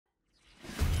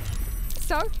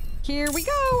so here we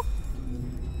go.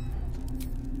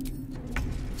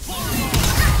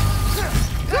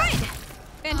 Good.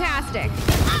 Fantastic.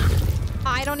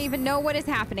 I don't even know what is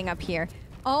happening up here.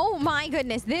 Oh my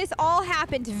goodness. This all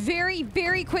happened very,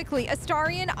 very quickly.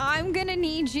 Astarion, I'm gonna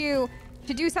need you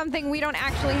to do something we don't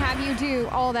actually have you do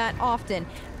all that often.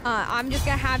 I'm just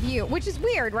gonna have you, which is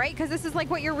weird, right? Because this is like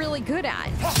what you're really good at.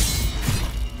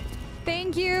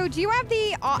 Thank you. Do you have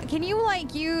the, can you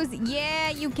like use, yeah,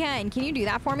 you can. Can you do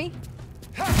that for me?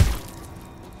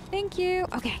 Thank you.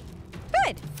 Okay,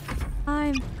 good.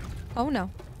 Oh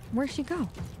no, where'd she go?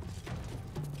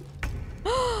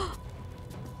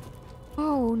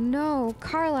 Oh no,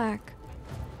 Karlach.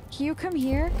 Can you come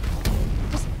here?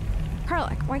 Just,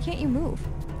 Karlach, why can't you move?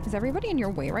 Is everybody in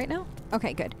your way right now?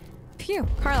 Okay, good. Phew,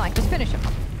 Karlach, just finish him.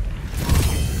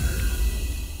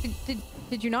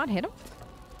 Did you not hit him?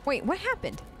 Wait, what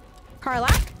happened?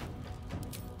 Karlach?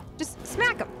 Just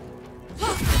smack him.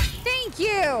 Thank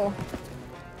you!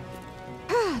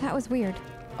 That was weird.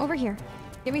 Over here.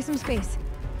 Give me some space.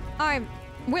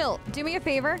 Will, do me a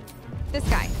favor. This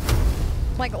guy.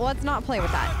 Like, let's not play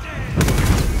with that.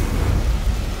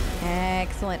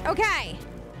 Excellent. Okay.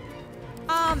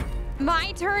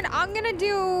 My turn. I'm gonna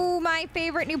do my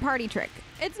favorite new party trick.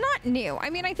 It's not new. I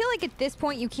mean, I feel like at this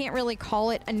point you can't really call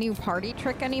it a new party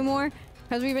trick anymore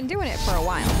because we've been doing it for a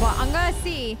while. But I'm gonna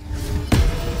see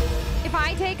if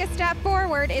I take a step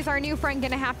forward, is our new friend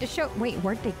gonna have to show... Wait,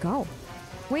 where'd they go?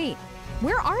 Wait,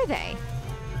 where are they?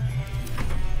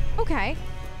 Okay.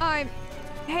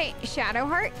 Hey,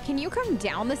 Shadowheart, can you come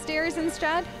down the stairs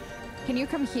instead? Can you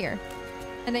come here?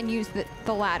 And then use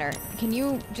the ladder. Can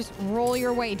you just roll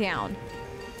your way down?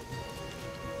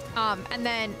 And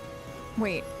then...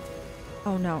 Wait.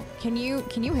 Oh no. Can you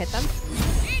hit them?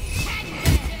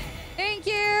 Thank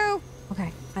you!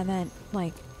 Okay, and then,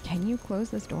 like, can you close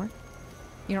this door?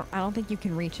 I don't think you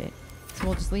can reach it. So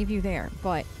we'll just leave you there.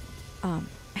 But,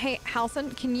 hey,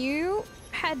 Halson, can you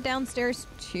head downstairs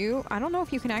too? I don't know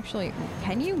if you can actually...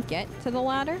 Can you get to the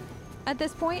ladder at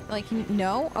this point? Like,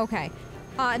 no? Okay.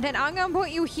 Then I'm gonna put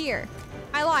you here.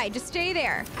 I lied. Just stay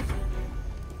there.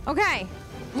 Okay.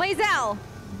 Lae'zel,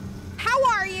 how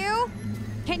are you?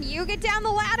 Can you get down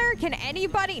the ladder? Can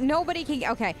anybody? Nobody can.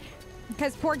 Okay.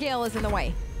 Because poor Gale is in the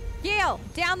way. Gale,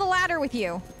 down the ladder with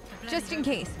you. Just in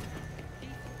case.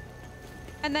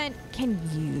 And then, can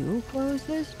you close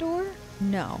this door?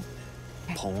 No.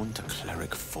 Okay. Pawn to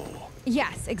Cleric 4.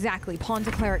 Yes, exactly. Pawn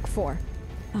to Cleric 4.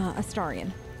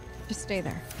 Astarion. Just stay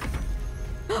there.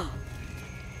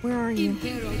 Where are you?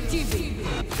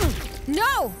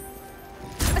 No!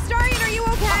 Astarion, are you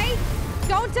okay?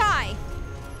 Don't die.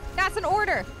 That's an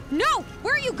order. No!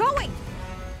 Where are you going?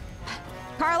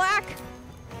 Karlach,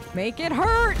 make it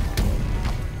hurt.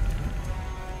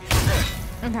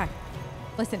 Okay.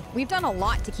 Listen, we've done a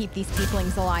lot to keep these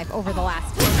tieflings alive over the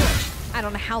last... I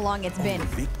don't know how long it's been.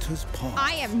 Victor's path.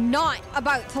 I am not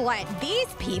about to let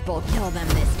these people kill them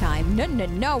this time. No, no,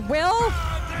 no, Will.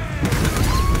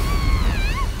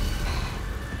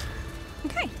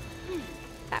 Okay.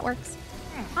 That works.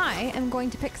 I am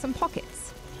going to pick some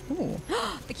pockets. Ooh.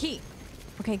 The key.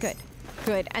 Okay, good.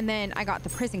 Good. And then I got the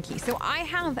prison key. So I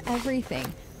have everything.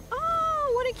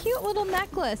 Oh, what a cute little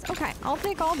necklace. Okay, I'll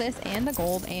take all this and the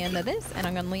gold and this, and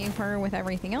I'm going to leave her with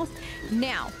everything else.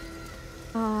 Now,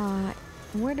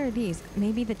 what are these?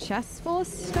 Maybe the chest's full of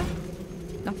stuff?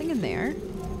 Nothing in there.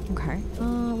 Okay.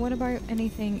 What about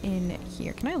anything in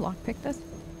here? Can I lockpick this?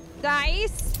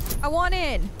 Dice! I want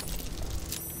in!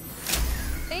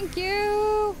 Thank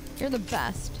you! You're the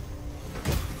best.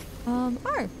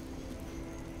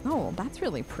 Oh, that's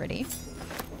really pretty.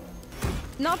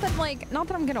 Not that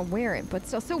I'm gonna wear it, but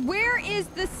still. So where is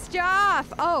the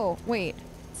stuff? Oh, wait.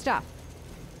 Stuff.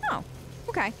 Oh,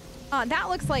 okay. That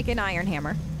looks like an iron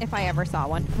hammer, if I ever saw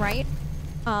one, right?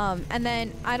 And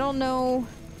then, I don't know...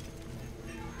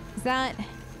 Is that...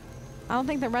 I don't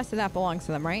think the rest of that belongs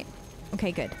to them, right?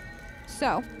 Okay, good.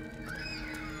 So...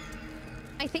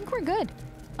 I think we're good.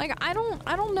 Like, I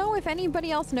don't know if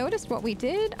anybody else noticed what we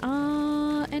did.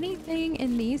 Anything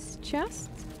in these chests?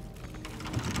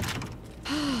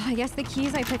 I guess the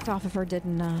keys I picked off of her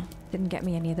didn't get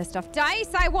me any of this stuff.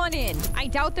 Dice, I want in. I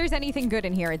doubt there's anything good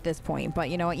in here at this point, but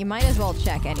you know what? You might as well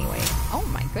check anyway. Oh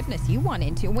my goodness, you want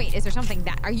in too. Wait, is there something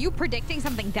that... Are you predicting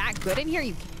something that good in here?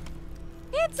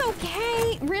 It's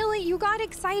okay. Really? You got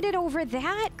excited over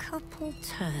that? Couple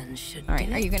turns should All right,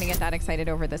 are you going to get that excited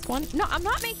over this one? No, I'm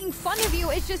not making fun of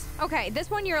you. It's just... Okay, this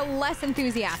one you're less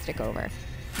enthusiastic over.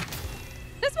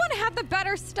 This one had the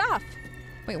better stuff.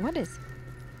 Wait, what is...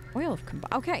 Oil of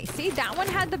combustion. Okay, see, that one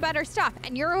had the better stuff,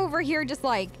 and you're over here just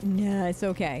like, nah, it's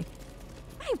okay.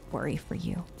 I worry for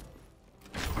you.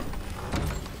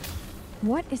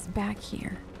 What is back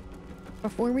here?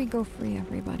 Before we go free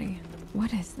everybody,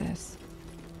 what is this?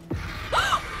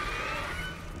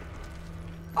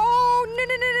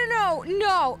 Oh,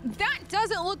 no. That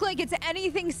doesn't look like it's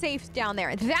anything safe down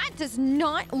there. That does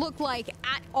not look like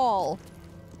at all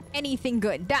anything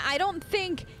good. That I don't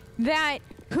think that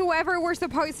whoever we're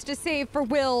supposed to save for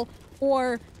Will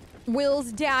or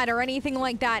Will's dad or anything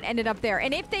like that ended up there.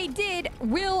 And if they did,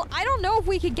 Will, I don't know if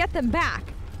we could get them back.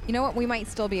 You know what? We might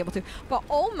still be able to. But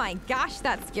oh my gosh,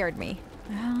 that scared me.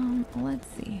 Let's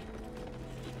see.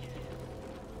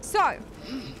 So,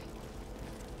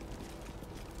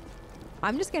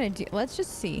 I'm just gonna do, let's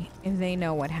just see if they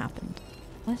know what happened.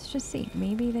 Let's just see.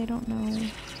 Maybe they don't know.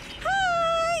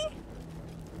 Hi!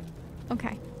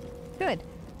 Okay, good.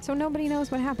 So nobody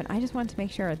knows what happened. I just wanted to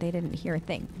make sure they didn't hear a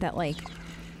thing. That like,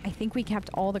 I think we kept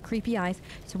all the creepy eyes.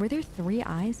 So were there 3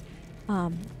 eyes?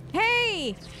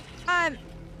 Hey!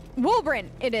 Wolverine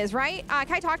it is, right?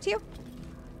 Can I talk to you?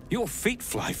 Your feet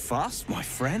fly fast, my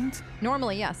friend.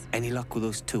 Normally, yes. Any luck with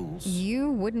those tools?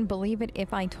 You wouldn't believe it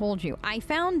if I told you. I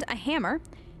found a hammer,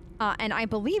 and I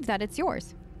believe that it's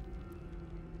yours.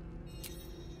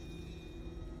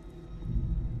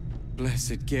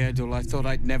 Blessed Gerdul, I thought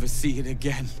I'd never see it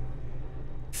again.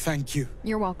 Thank you.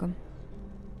 You're welcome.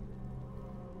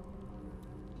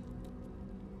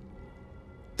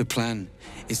 The plan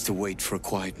is to wait for a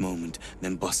quiet moment,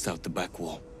 then bust out the back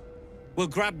wall. We'll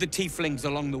grab the tieflings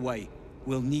along the way.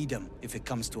 We'll need them if it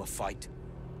comes to a fight.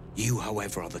 You,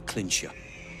 however, are the clincher.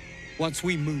 Once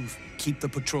we move, keep the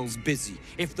patrols busy.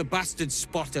 If the bastards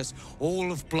spot us,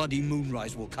 all of bloody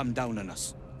Moonrise will come down on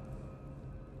us.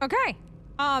 Okay.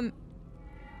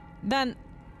 Then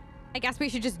I guess we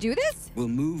should just do this? We'll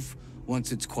move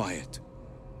once it's quiet.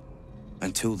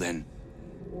 Until then,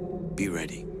 be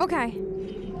ready. Okay.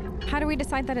 How do we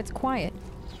decide that it's quiet?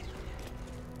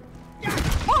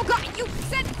 Oh god, you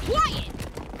said quiet!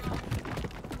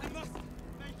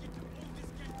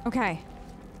 Okay.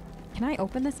 Can I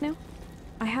open this now?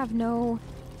 I have no...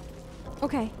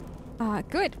 Okay.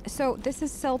 Good. So this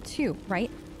is cell 2, right?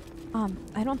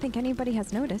 I don't think anybody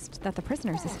has noticed that the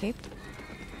prisoners escaped.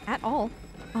 At all.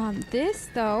 This,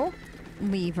 though,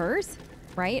 levers,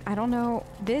 right? I don't know.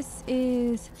 This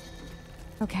is...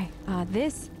 Okay.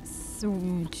 This...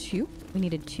 2? We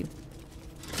needed 2.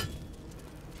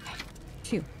 Okay.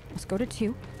 2. Let's go to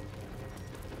 2.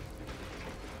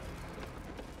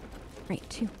 Right,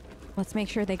 2. Let's make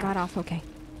sure they got off okay.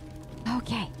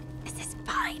 Okay. This is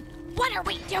fine. What are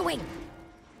we doing?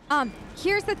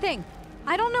 Here's the thing.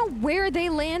 I don't know where they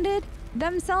landed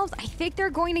themselves. I think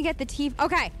they're going to get the teeth.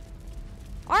 Okay.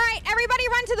 All right, everybody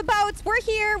run to the boats. We're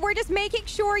here. We're just making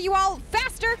sure you all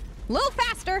faster. A little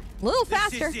faster. A little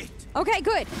faster. This is it. Okay,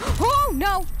 good. Oh,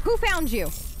 no. Who found you?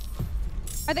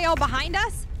 Are they all behind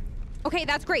us? Okay,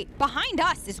 that's great. Behind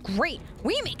us is great.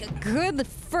 We make a good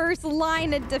first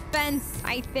line of defense,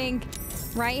 I think.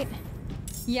 Right?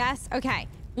 Yes? Okay.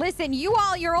 Listen, you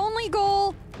all, your only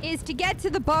goal is to get to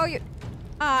the boat.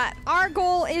 Our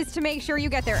goal is to make sure you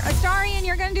get there. Astarion,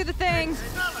 you're gonna do the thing.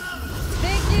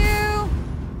 Thank you.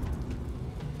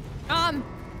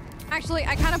 Actually,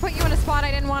 I kind of put you in a spot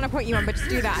I didn't want to put you in, but just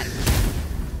do that.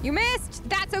 You missed.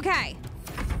 That's okay.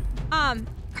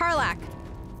 Karlak,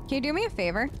 can you do me a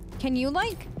favor? Can you,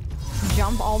 like,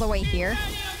 jump all the way here?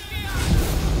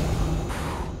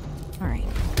 All right.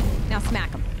 Now smack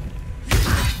him.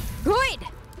 Good.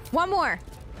 One more.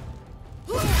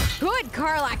 Good,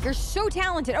 Karlak. You're so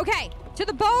talented. Okay, to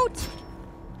the boat.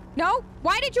 No?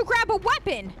 Why did you grab a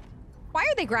weapon? Why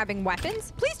are they grabbing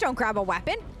weapons? Please don't grab a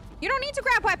weapon. You don't need to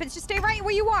grab weapons. Just stay right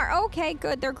where you are. Okay,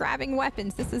 good. They're grabbing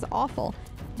weapons. This is awful.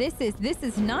 This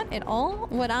is not at all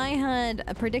what I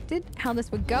had predicted how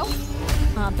this would go.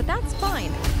 But that's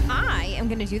fine. I am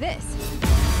gonna do this.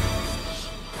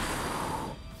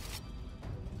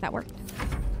 That worked.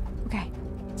 Okay.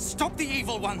 Stop the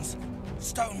evil ones!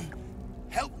 Stone,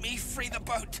 help me free the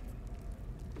boat.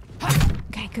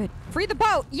 Okay, good. Free the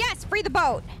boat! Yes, free the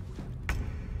boat!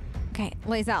 Okay,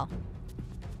 Lae'zel.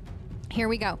 Here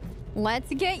we go.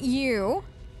 Let's get you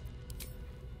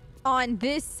on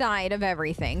this side of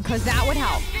everything, because that would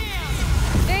help.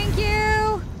 Thank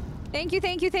you! Thank you,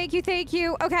 thank you, thank you, thank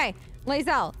you. Okay,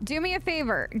 Lae'zel, do me a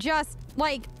favor. Just,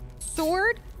 like,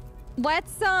 sword?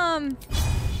 Let's,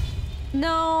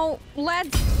 no,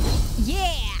 let's...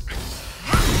 Yeah!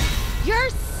 You're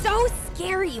so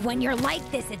scary when you're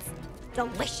like this. It's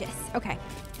delicious. Okay.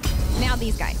 Now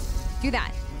these guys. Do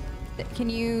that. Can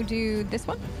you do this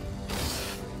one?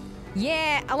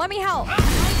 Yeah, let me help.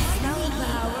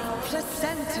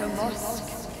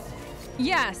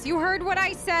 Yes, you heard what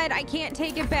I said. I can't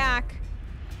take it back.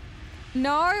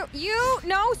 No,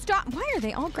 no, stop. Why are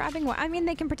they all grabbing what? I mean,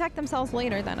 they can protect themselves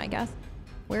later then, I guess.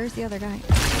 Where's the other guy?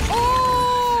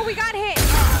 Oh, we got hit.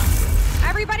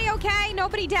 Everybody okay?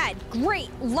 Nobody dead. Great.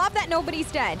 Love that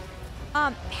nobody's dead.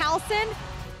 Halson,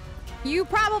 you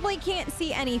probably can't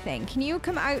see anything. Can you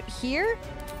come out here?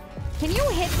 Can you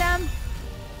hit them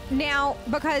now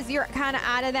because you're kind of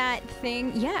out of that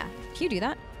thing? Yeah. Can you do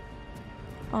that?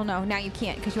 Oh no, now you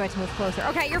can't because you had to move closer.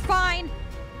 Okay, you're fine.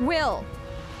 Will.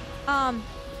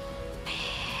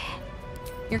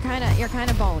 You're kind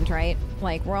of boned, right?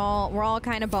 Like we're all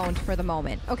kind of boned for the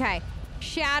moment. Okay.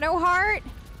 Shadowheart.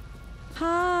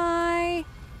 Hi.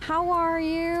 How are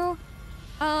you?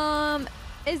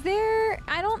 Is there,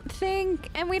 I don't think,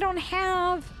 and we don't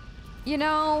have, you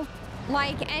know,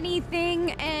 like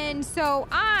anything, and so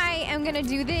I am gonna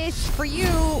do this for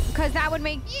you because that would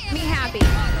make me happy.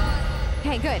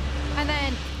 Okay, good. And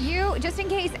then you, just in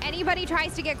case anybody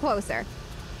tries to get closer,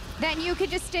 then you could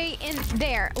just stay in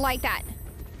there like that.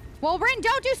 Well, Rin,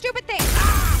 don't do stupid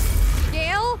things.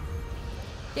 Gale?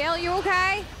 Gale, you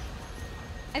okay?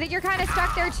 I think you're kind of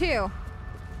stuck there too.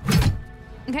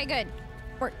 Okay, good.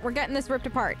 We're getting this ripped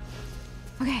apart.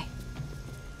 Okay.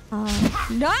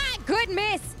 Not good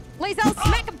miss. Lazel,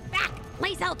 smack him back.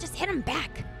 Lazel, just hit him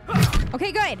back.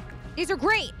 Okay, good. These are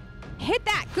great. Hit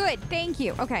that. Good. Thank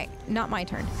you. Okay, not my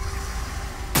turn.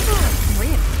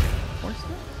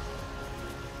 Reinforcement?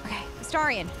 Okay,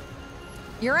 Starion,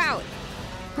 you're out.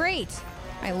 Great.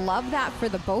 I love that for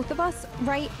the both of us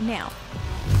right now.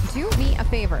 Do me a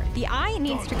favor. The eye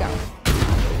needs to go.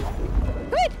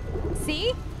 Good.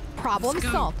 See? Problem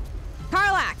solved.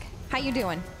 Karlak, how you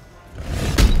doing?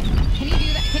 Can you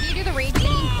do that? Can you do the rage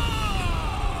thing?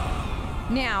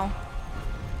 Now,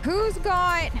 who's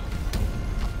got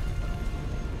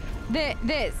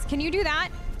this? Can you do that?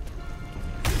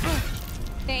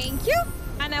 Thank you.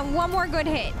 And then one more good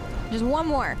hit. Just one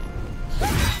more.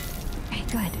 Okay,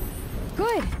 good.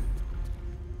 Good.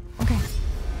 Okay.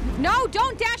 No,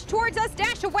 don't dash towards us.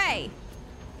 Dash away.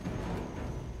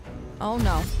 Oh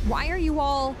no. Why are you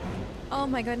all... Oh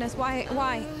my goodness. Why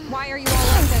are you all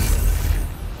like this?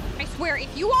 I swear,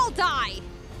 if you all die...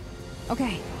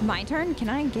 Okay, my turn. Can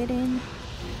I get in?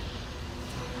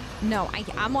 No,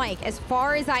 I'm like as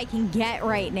far as I can get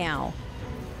right now.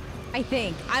 I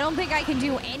think. I don't think I can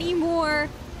do any more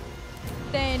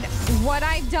than what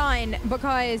I've done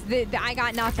because I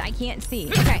got nothing. I can't see.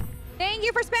 Okay. Thank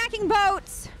you for smacking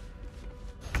boats.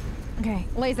 Okay,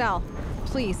 Lazel,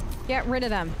 please get rid of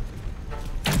them.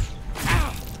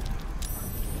 How?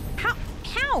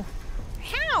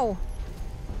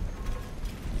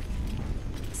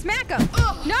 Smack him.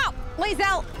 No,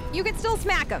 Lazel, you can still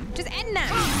smack him. Just end that.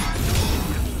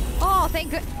 Oh,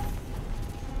 thank good.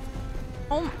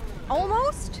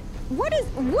 Almost? What?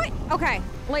 Okay,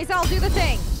 Lazel, do the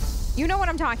thing. You know what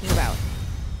I'm talking about.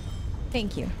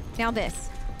 Thank you. Now this.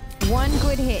 One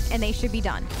good hit and they should be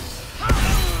done.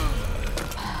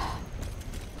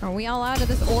 Are we all out of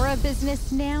this aura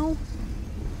business now?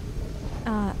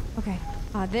 Okay.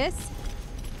 This.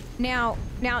 Now,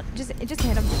 just hit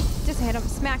him. Just hit him.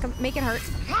 Smack him. Make it hurt.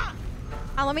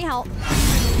 Let me help.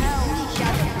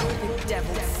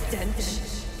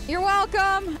 You're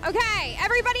welcome. Okay,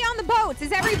 everybody on the boats.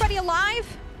 Is everybody alive?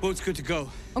 Boat's good to go.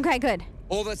 Okay, good.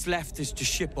 All that's left is to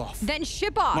ship off. Then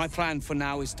ship off. My plan for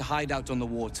now is to hide out on the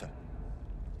water.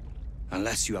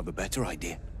 Unless you have a better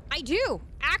idea. I do.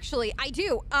 Actually, I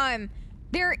do.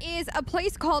 There is a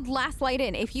place called Last Light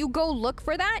Inn. If you go look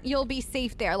for that, you'll be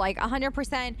safe there. Like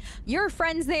 100%. Your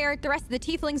friends there, the rest of the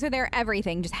tieflings are there,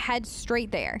 everything. Just head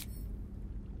straight there.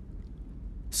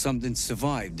 Something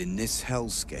survived in this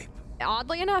hellscape.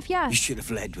 Oddly enough, yes. You should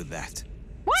have led with that.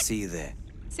 What? See you there.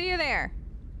 See you there.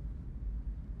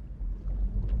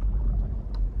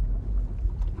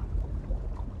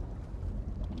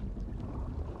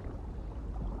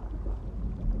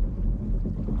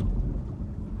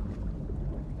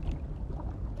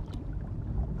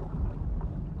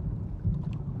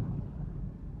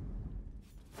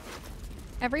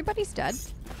 Everybody's dead.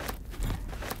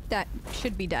 That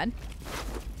should be dead.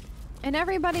 And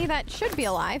everybody that should be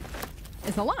alive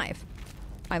is alive.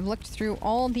 I've looked through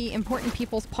all the important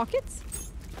people's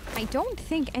pockets. I don't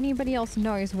think anybody else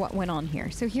knows what went on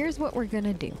here. So here's what we're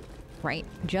gonna do, right?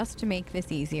 Just to make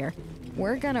this easier.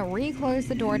 We're gonna reclose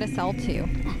the door to cell 2.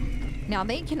 Now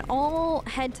they can all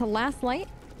head to Last Light,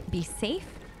 be safe.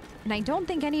 And I don't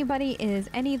think anybody is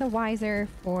any the wiser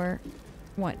for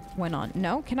what went on.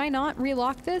 No, can I not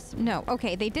relock this? No.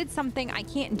 Okay, they did something. I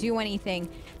can't do anything.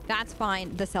 That's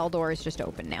fine. The cell door is just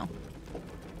open now.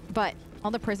 But all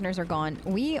the prisoners are gone.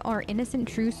 We are innocent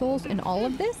true souls in all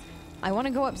of this. I want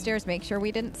to go upstairs, make sure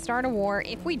we didn't start a war.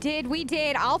 If we did, we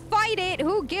did. I'll fight it.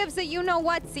 Who gives a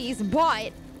you-know-what-sies?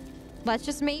 But let's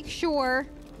just make sure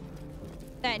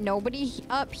that nobody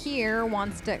up here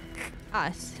wants to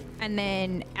us. And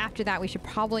then after that, we should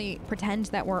probably pretend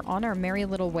that we're on our merry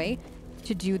little way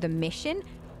to do the mission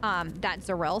that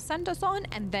Zarel sent us on.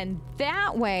 And then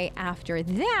that way, after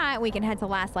that, we can head to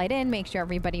Last Light Inn, make sure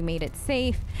everybody made it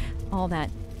safe, all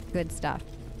that good stuff.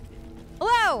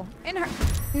 Hello! In her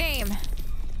name.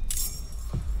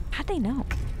 How'd they know?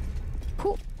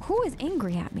 Who is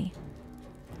angry at me?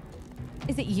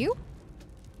 Is it you?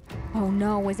 Oh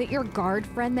no, is it your guard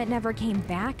friend that never came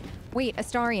back? Wait,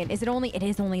 Astarion, is it only? It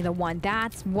is only the one.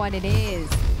 That's what it is.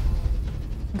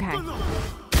 Okay.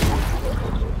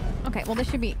 Okay, well this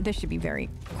should be very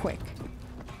quick.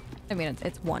 I mean,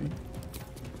 it's one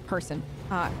person.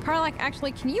 Karlak,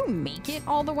 actually, can you make it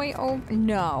all the way over?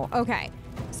 No. Okay.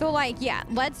 So like, yeah,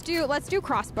 let's do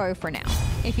crossbow for now,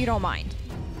 if you don't mind.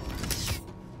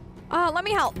 Let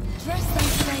me help. Dress them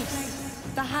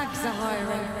snakes. The hags are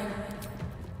hiring.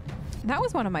 That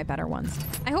was one of my better ones.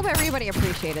 I hope everybody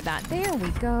appreciated that. There we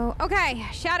go. Okay,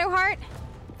 Shadowheart.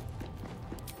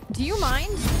 Do you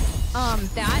mind?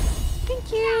 That.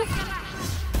 Thank you.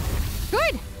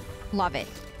 Good. Love it.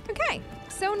 Okay,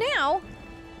 so now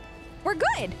we're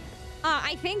good.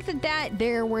 I think that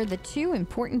there were the two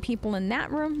important people in that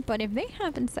room, but if they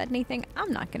haven't said anything,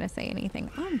 I'm not gonna say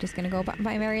anything. I'm just gonna go by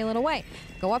my merry little way.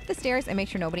 Go up the stairs and make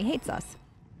sure nobody hates us.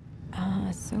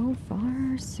 So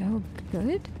far, so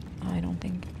good. I don't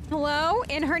think. Hello,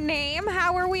 in her name,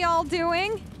 how are we all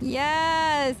doing?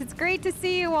 Yes, it's great to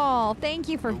see you all. Thank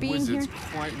you for being here. Wizard's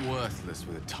quite worthless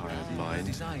with a tired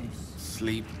mind.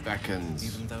 Sleep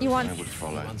beckons. You want? I would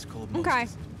follow. Okay.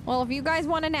 Well, if you guys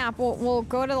want a nap, we'll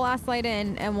go to the Last Light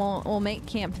Inn and we'll make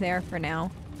camp there for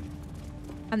now.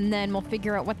 And then we'll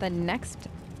figure out what the next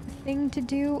thing to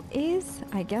do is.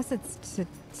 I guess it's to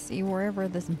see wherever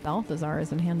this Balthazar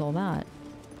is and handle that.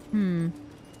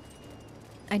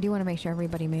 I do want to make sure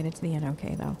everybody made it to the inn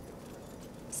okay, though.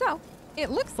 So, it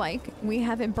looks like we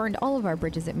haven't burned all of our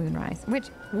bridges at Moonrise, which,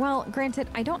 well, granted,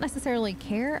 I don't necessarily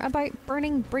care about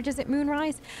burning bridges at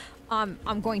Moonrise.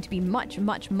 I'm going to be much,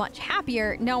 much, much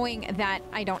happier knowing that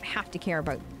I don't have to care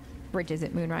about bridges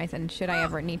at Moonrise, and should I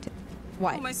ever need to...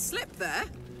 What? Almost slipped there.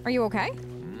 Are you okay?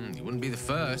 You wouldn't be the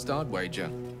first, I'd wager.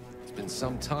 It's been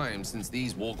some time since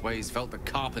these walkways felt the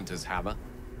carpenter's hammer.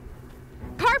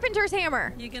 Carpenter's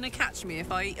hammer! You gonna catch me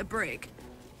if I eat a brick?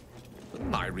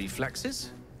 My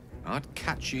reflexes? I'd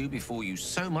catch you before you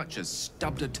so much as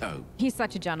stubbed a toe. He's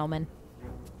such a gentleman.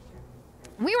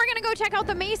 We were gonna go check out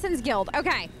the Masons Guild.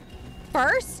 Okay.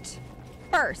 First,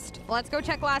 let's go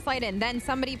check Last Light Inn. Then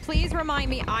somebody please remind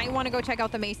me, I want to go check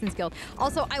out the Masons Guild.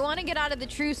 Also, I want to get out of the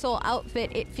True Soul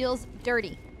outfit. It feels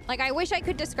dirty. Like, I wish I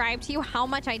could describe to you how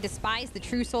much I despise the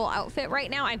True Soul outfit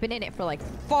right now. I've been in it for like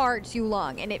far too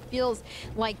long, and it feels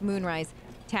like Moonrise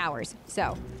Towers.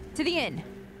 So, to the inn.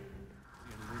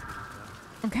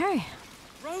 Okay.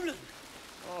 Roland!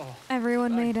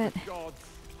 Everyone made it.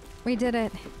 We did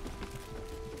it.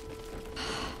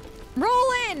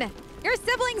 Roland! Your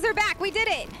siblings are back. We did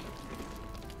it.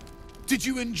 Did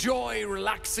you enjoy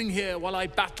relaxing here while I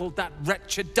battled that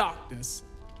wretched darkness?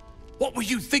 What were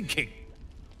you thinking?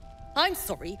 I'm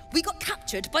sorry, we got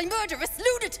captured by murderous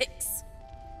lunatics.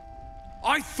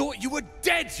 I thought you were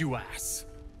dead, you ass!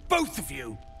 Both of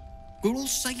you! We're all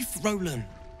safe, Roland.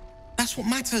 That's what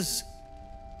matters.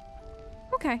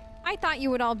 Okay. I thought you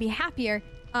would all be happier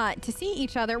to see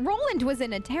each other. Roland was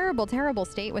in a terrible, terrible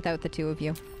state without the two of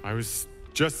you. I was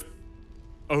just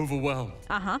overwhelmed.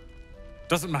 Uh-huh.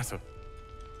 Doesn't matter.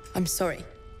 I'm sorry.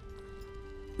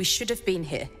 We should have been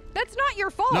here. That's not your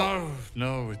fault.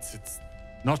 No, it's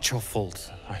not your fault.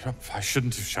 I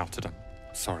shouldn't have shouted. I'm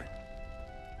sorry.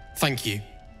 Thank you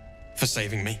for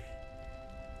saving me.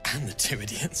 And the two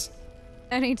idiots.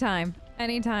 Anytime.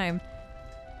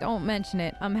 Don't mention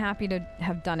it. I'm happy to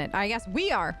have done it. I guess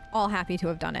we are all happy to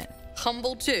have done it.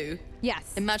 Humble too?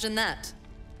 Yes. Imagine that.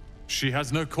 She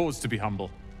has no cause to be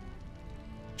humble.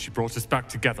 She brought us back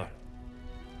together.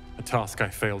 A task I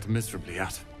failed miserably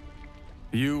at.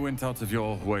 You went out of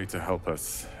your way to help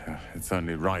us. It's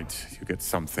only right you get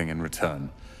something in return.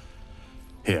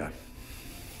 Here.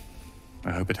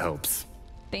 I hope it helps.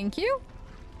 Thank you.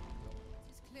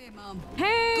 It's clear, Mum.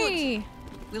 Hey! Good.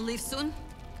 We'll leave soon.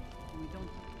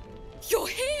 You're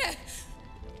here!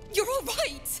 You're all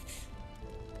right!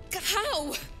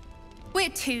 How? We're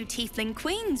two tiefling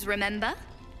queens, remember?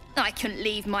 I couldn't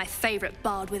leave my favorite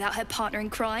bard without her partner in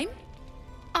crime.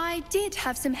 I did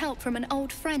have some help from an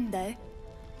old friend, though.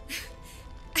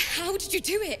 How did you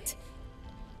do it?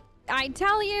 I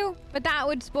tell you, but that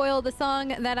would spoil the song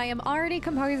that I am already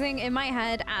composing in my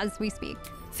head as we speak.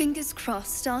 Fingers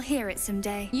crossed I'll hear it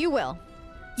someday. You will.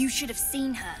 You should have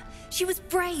seen her. She was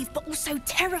brave, but also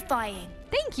terrifying.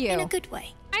 Thank you. In a good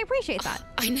way. I appreciate that.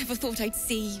 I never thought I'd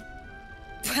see,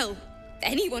 well,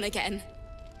 anyone again.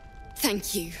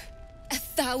 Thank you.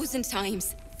 1,000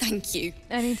 times, thank you.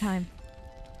 Anytime.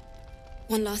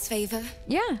 One last favor.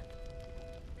 Yeah.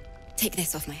 Take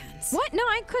this off my hands. What? No,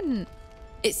 I couldn't.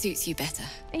 It suits you better.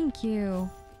 Thank you.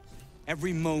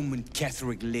 Every moment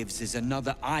Ketheric lives is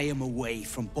another I am away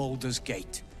from Baldur's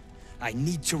Gate. I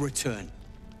need to return,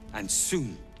 and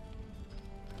soon.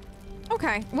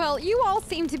 Okay, well, you all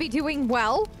seem to be doing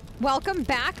well. Welcome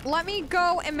back. Let me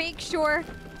go and make sure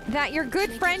that your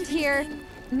good friend here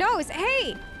knows.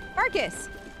 Hey, Marcus.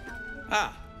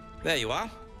 Ah, there you are.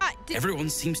 Everyone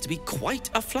seems to be quite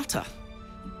a flutter.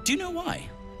 Do you know why?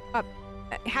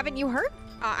 Haven't you heard?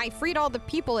 I freed all the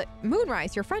people at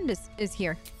Moonrise. Your friend is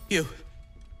here. You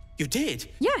did?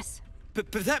 Yes.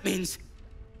 But that means...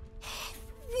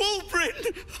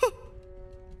 Wulbrin!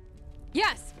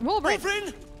 Yes, Wulbrin.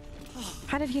 Wulbrin!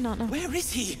 How did he not know? Where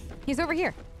is he? He's over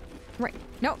here. Right.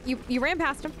 No, you ran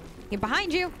past him. He's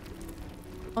behind you.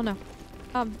 Oh no.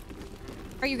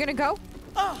 Are you gonna go?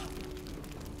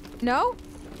 No?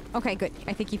 Okay, good.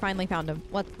 I think he finally found him.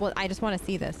 I just want to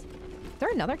see this. Is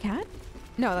there another cat?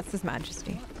 No, that's His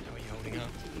Majesty. How are you holding up?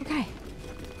 Okay.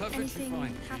 Perfectly Anything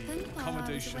fine. happened while I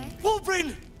was Accommodation. away?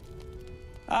 Wulbrin!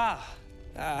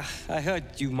 I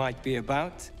heard you might be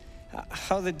about.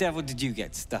 How the devil did you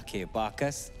get stuck here,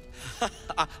 Barcus?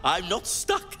 I'm not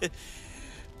stuck.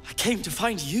 I came to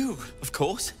find you, of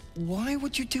course. Why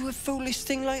would you do a foolish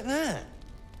thing like that?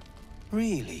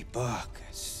 Really,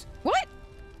 Barcus? What?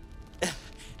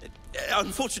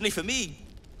 Unfortunately for me,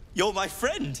 you're my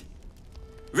friend.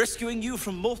 Rescuing you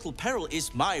from mortal peril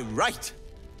is my right.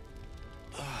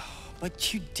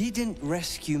 But you didn't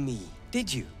rescue me,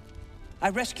 did you? I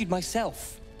rescued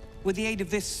myself with the aid of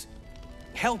this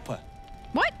helper.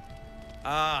 What?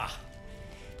 Ah,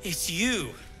 it's you.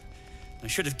 I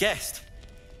should have guessed.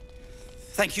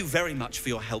 Thank you very much for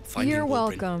your help finding You're Wulbrin.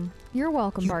 welcome. You're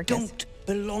welcome, You Barcus. don't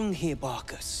belong here,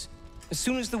 Barcus. As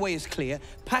soon as the way is clear,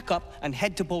 pack up and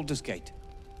head to Baldur's Gate.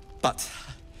 But...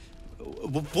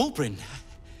 Wulbrin...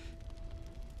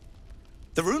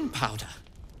 The rune powder.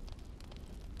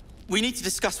 We need to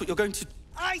discuss what you're going to...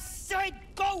 I said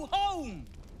go home!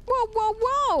 Whoa, whoa,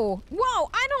 whoa! Whoa,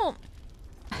 I don't...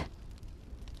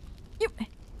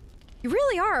 You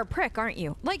really are a prick, aren't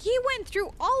you? Like, he went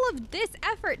through all of this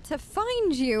effort to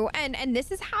find you, and this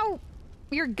is how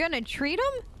you're gonna treat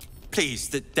him? Please,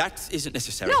 that isn't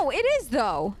necessary. No, it is,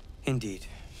 though. Indeed.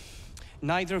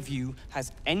 Neither of you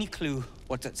has any clue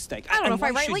what's at stake. I don't know And if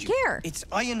I why should rightly you? care. It's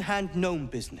Iron Hand gnome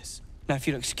business. Now, if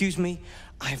you'll excuse me,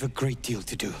 I have a great deal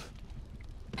to do.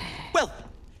 Well,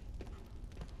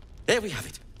 there we have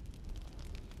it.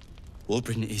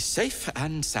 Wulbrin is safe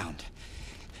and sound.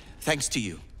 Thanks to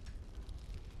you.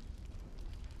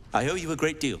 I owe you a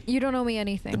great deal. You don't owe me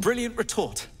anything. The brilliant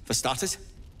retort, for starters.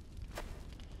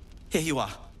 Here you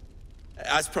are.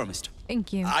 As promised.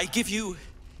 Thank you. I give you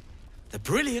the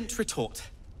brilliant retort.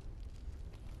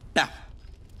 Now,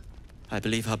 I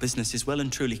believe our business is well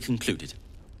and truly concluded.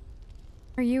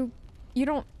 You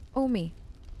don't owe me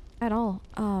at all.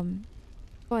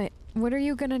 But what are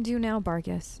you gonna do now,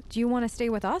 Barcus? Do you want to stay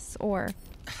with us, or?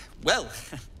 Well,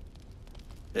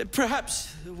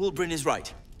 perhaps Wulbrin is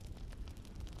right.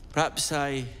 Perhaps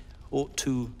I ought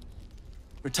to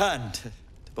return to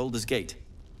Baldur's Gate.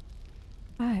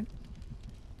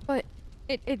 But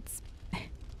it's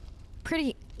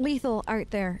pretty lethal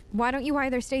out there. Why don't you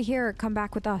either stay here or come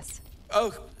back with us?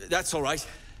 Oh, that's all right.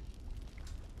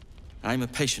 I'm a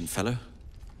patient fellow.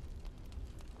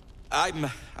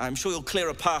 I'm sure you'll clear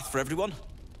a path for everyone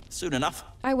soon enough.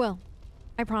 I will.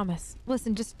 I promise.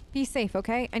 Listen, just be safe,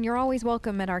 okay? And you're always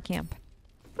welcome at our camp.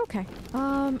 Okay.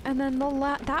 And then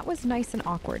that was nice and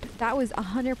awkward. That was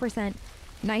 100%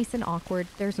 nice and awkward.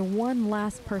 There's one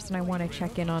last person I want to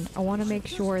check in on. I want to make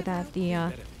sure that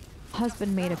the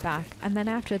husband made it back. And then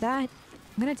after that,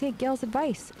 I'm going to take Gail's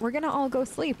advice. We're going to all go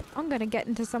sleep. I'm going to get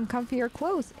into some comfier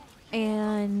clothes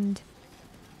and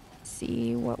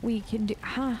see what we can do.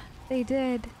 They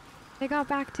did. They got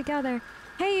back together.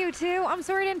 Hey, you two. I'm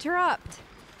sorry to interrupt.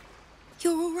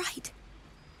 You're all right.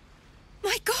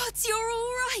 My gods, you're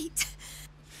all right.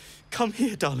 Come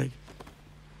here, darling.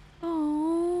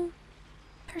 Oh,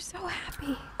 they're so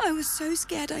happy. I was so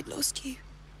scared I'd lost you.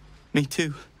 Me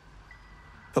too.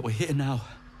 But we're here now.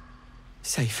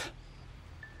 Safe.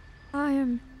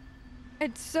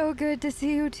 It's so good to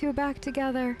see you two back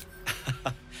together.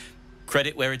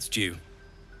 Credit where it's due.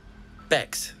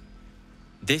 Bex,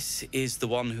 this is the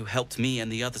one who helped me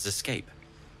and the others escape.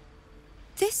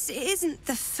 This isn't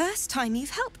the first time you've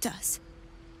helped us.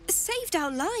 Saved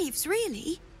our lives,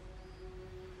 really.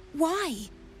 Why?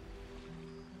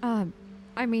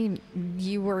 I mean,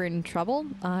 you were in trouble.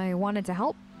 I wanted to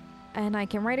help, and I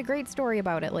can write a great story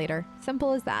about it later.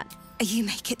 Simple as that. You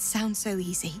make it sound so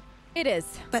easy. It is.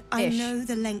 But I know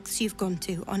the lengths you've gone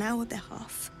to on our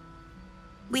behalf.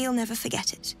 We'll never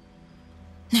forget it.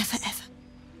 Never, ever.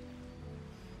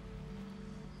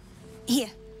 Here.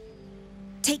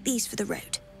 Take these for the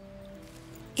road.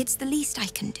 It's the least I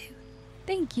can do.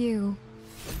 Thank you.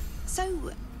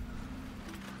 So,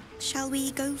 shall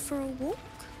we go for a walk?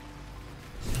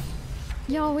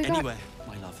 Y'all, we got Anywhere,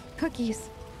 my love. cookies.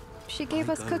 She gave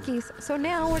us cookies. So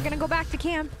now we're gonna go back to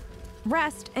camp,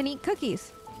 rest, and eat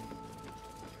cookies.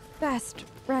 Best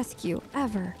rescue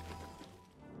ever.